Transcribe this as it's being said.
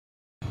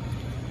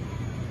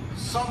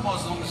some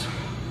Muslims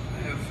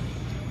have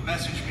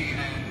messaged me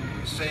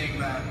and saying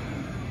that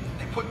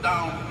they put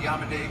down the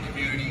Ahmadiyya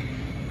community.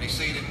 They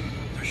say that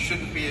there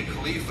shouldn't be a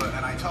Khalifa,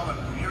 and I tell them,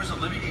 here's a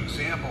living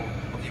example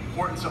of the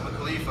importance of a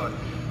Khalifa.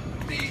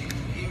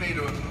 He made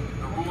a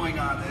ruling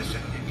on this,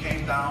 and it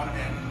came down,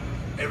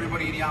 and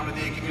everybody in the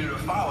Ahmadiyya community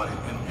followed it,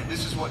 and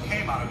this is what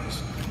came out of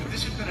this. If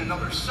this had been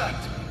another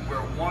sect where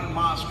one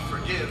mosque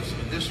forgives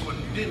and this one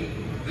didn't,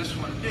 this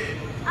one did,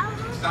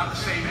 it's not the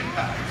same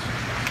impact.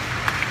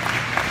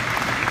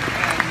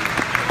 And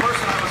the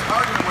person I was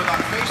arguing with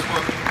on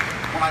Facebook,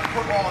 when I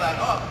put all that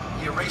up,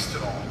 he erased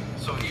it all.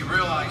 So he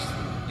realized,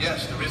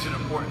 yes, there is an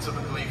importance of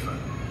a Khalifa.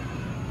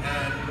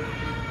 And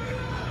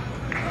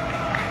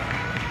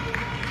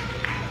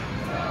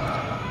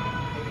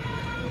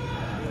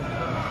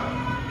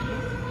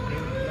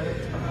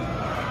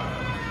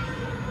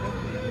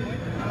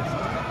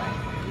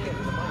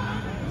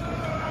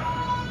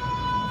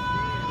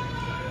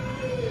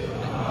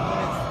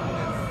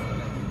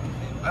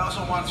I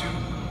also want to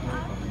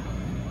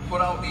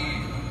put out the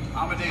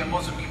Ahmadiyya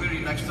Muslim community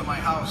next to my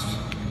house.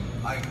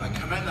 I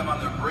commend them on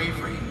their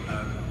bravery.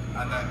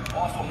 On that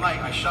awful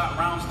night, I shot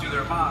rounds through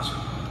their mosque.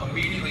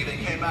 Immediately, they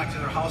came back to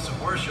their house of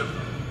worship,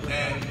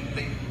 and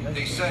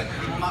they said,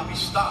 "We will not be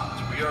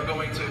stopped. We are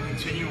going to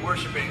continue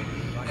worshiping."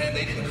 And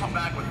they didn't come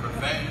back with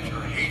revenge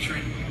or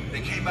hatred.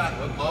 They came back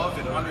with love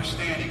and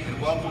understanding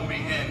and welcomed me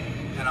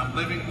in, and I'm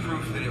living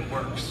proof that it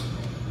works.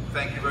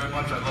 Thank you very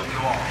much. I love you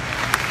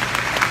all.